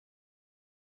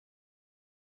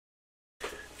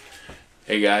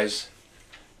Hey guys,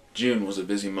 June was a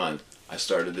busy month. I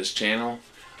started this channel,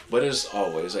 but as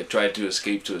always, I tried to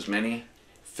escape to as many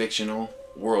fictional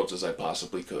worlds as I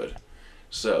possibly could.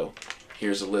 So,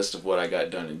 here's a list of what I got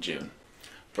done in June.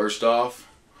 First off,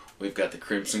 we've got The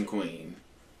Crimson Queen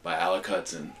by Alec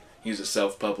Hudson. He's a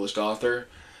self-published author,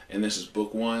 and this is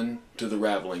book 1 to the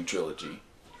Raveling trilogy.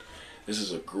 This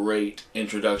is a great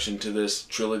introduction to this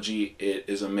trilogy. It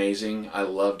is amazing. I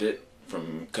loved it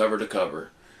from cover to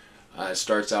cover. It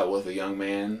starts out with a young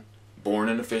man born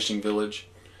in a fishing village.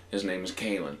 His name is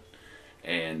Kalen.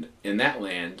 And in that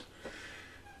land,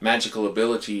 magical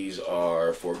abilities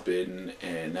are forbidden,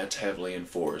 and that's heavily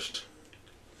enforced.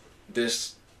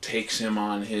 This takes him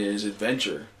on his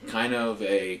adventure, kind of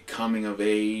a coming of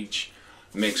age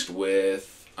mixed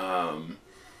with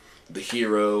the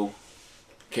hero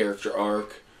character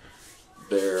arc.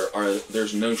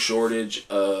 There's no shortage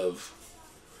of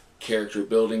character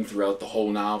building throughout the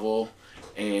whole novel,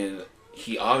 and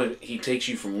he takes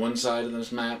you from one side of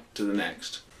this map to the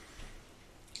next.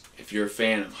 If you're a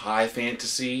fan of high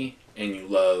fantasy and you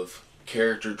love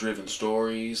character-driven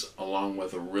stories along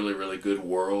with a really good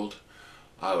world,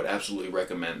 I would absolutely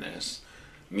recommend this.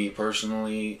 Me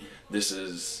personally, this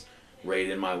is right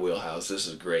in my wheelhouse. This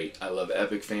is great. I love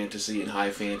epic fantasy and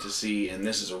high fantasy, and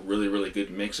this is a really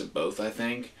good mix of both, I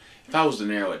think. If I was to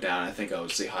narrow it down, I think I would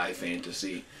say high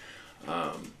fantasy.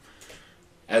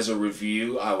 As a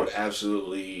review, I would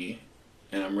absolutely,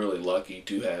 and I'm really lucky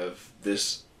to have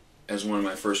this as one of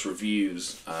my first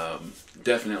reviews,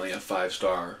 definitely a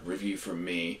 5-star review from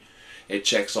me. It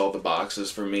checks all the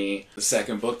boxes for me. The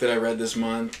second book that I read this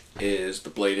month is The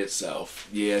Blade itself.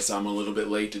 Yes, I'm a little bit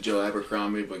late to Joe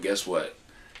Abercrombie, but guess what?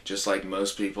 Just like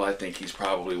most people, I think he's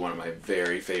probably one of my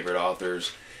very favorite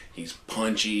authors. He's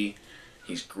punchy,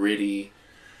 he's gritty.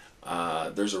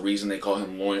 There's a reason they call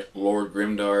him Lord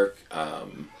Grimdark.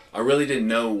 I really didn't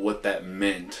know what that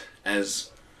meant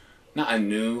as not a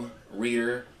new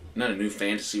reader, not a new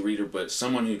fantasy reader, but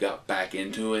someone who got back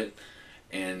into it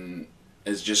and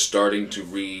is just starting to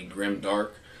read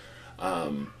Grimdark.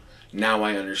 Now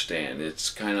I understand. It's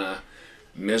kind of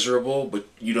miserable, but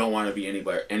you don't want to be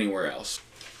anywhere else.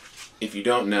 If you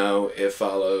don't know, it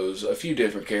follows a few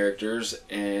different characters,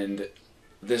 and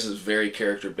this is a very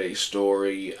character-based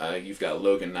story. You've got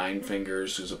Logan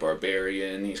Ninefingers, who's a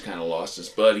barbarian. He's kind of lost his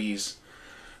buddies.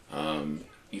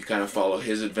 You kind of follow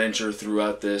his adventure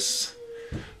throughout this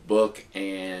book,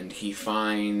 and he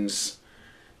finds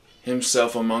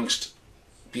himself amongst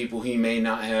people he may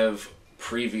not have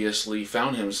previously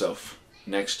found himself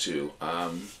next to.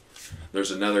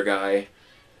 There's another guy.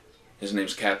 His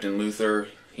name's Captain Luther.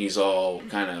 He's all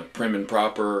kind of prim and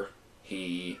proper.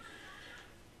 He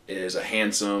is a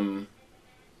handsome,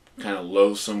 kind of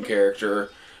loathsome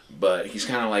character, but he's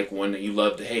kind of like one that you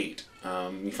love to hate.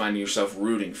 You find yourself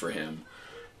rooting for him.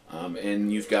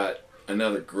 And you've got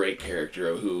another great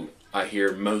character who I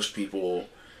hear most people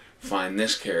find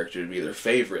this character to be their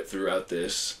favorite throughout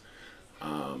this,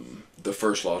 the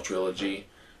First Law trilogy.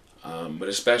 But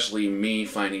especially me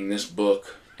finding this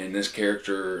book and this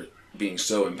character being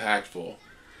so impactful.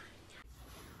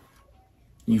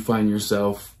 You find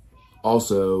yourself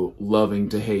also loving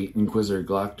to hate Inquisitor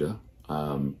Glocta.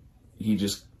 He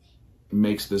just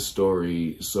makes this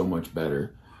story so much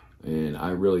better, and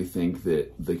I really think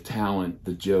that the talent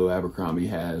that Joe Abercrombie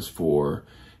has for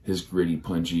his gritty,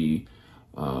 punchy,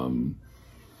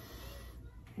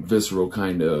 visceral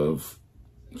kind of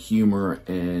humor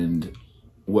and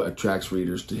what attracts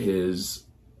readers to his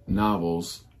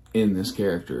novels in this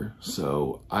character.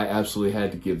 So I absolutely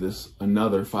had to give this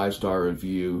another 5-star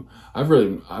review. I've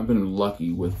been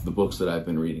lucky with the books that I've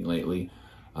been reading lately,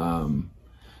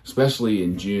 especially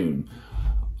in June.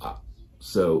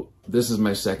 So this is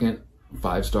my second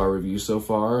 5-star review so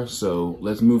far. So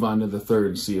let's move on to the third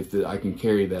and see if I can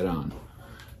carry that on.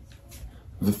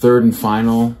 The third and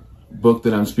final book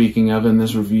that I'm speaking of in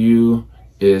this review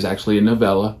is actually a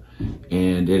novella,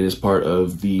 and it is part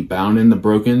of the Bound and the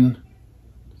Broken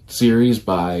series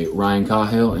by Ryan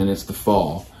Cahill, and it's The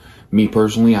Fall. Me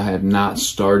personally, I have not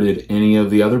started any of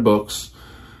the other books.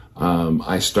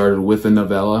 I started with a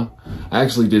novella. I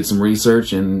actually did some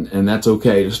research, and that's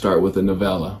okay to start with a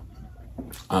novella.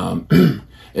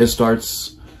 It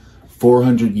starts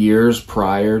 400 years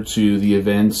prior to the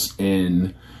events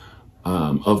in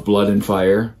of Blood and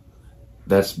Fire.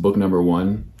 That's book number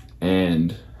 1,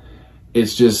 and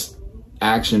it's just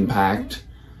action-packed,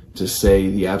 to say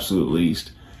the absolute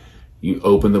least. You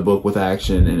open the book with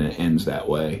action and it ends that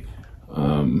way.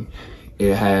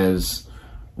 It has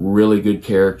really good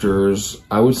characters.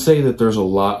 I would say that there's a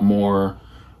lot more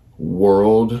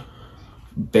world-based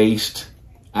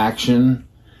action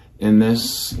in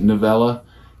this novella.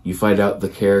 You find out the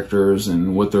characters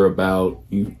and what they're about.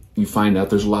 You find out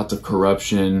there's lots of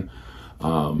corruption,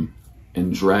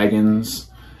 and dragons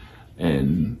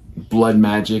and blood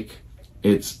magic.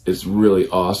 It's really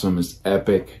awesome. It's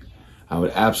epic. I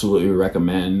would absolutely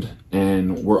recommend.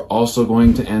 And we're also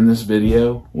going to end this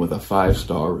video with a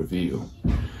 5-star review.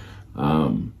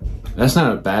 That's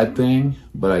not a bad thing,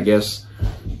 but I guess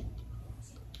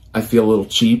I feel a little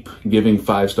cheap giving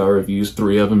 5-star reviews,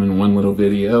 3 of them in one little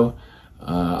video.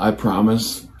 I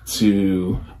promise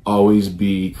to always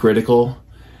be critical,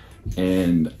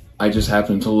 and I just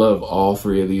happen to love all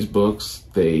 3 of these books.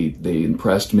 They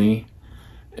impressed me,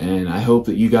 and I hope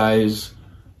that you guys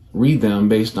read them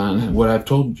based on what I've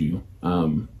told you,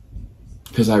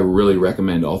 because I really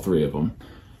recommend all 3 of them.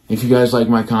 If you guys like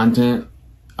my content,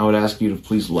 I would ask you to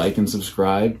please like and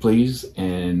subscribe, please,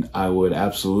 and I would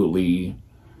absolutely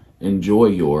enjoy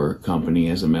your company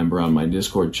as a member on my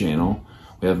Discord channel.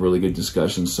 We have really good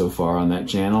discussions so far on that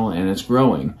channel, and it's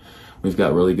growing. We've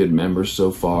got really good members so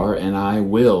far, and I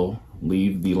will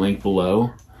leave the link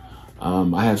below.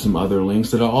 I have some other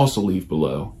links that I'll also leave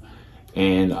below.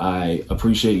 And I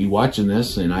appreciate you watching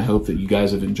this, and I hope that you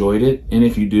guys have enjoyed it. And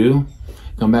if you do,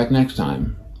 come back next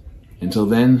time. Until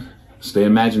then, stay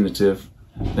imaginative.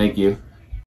 Thank you.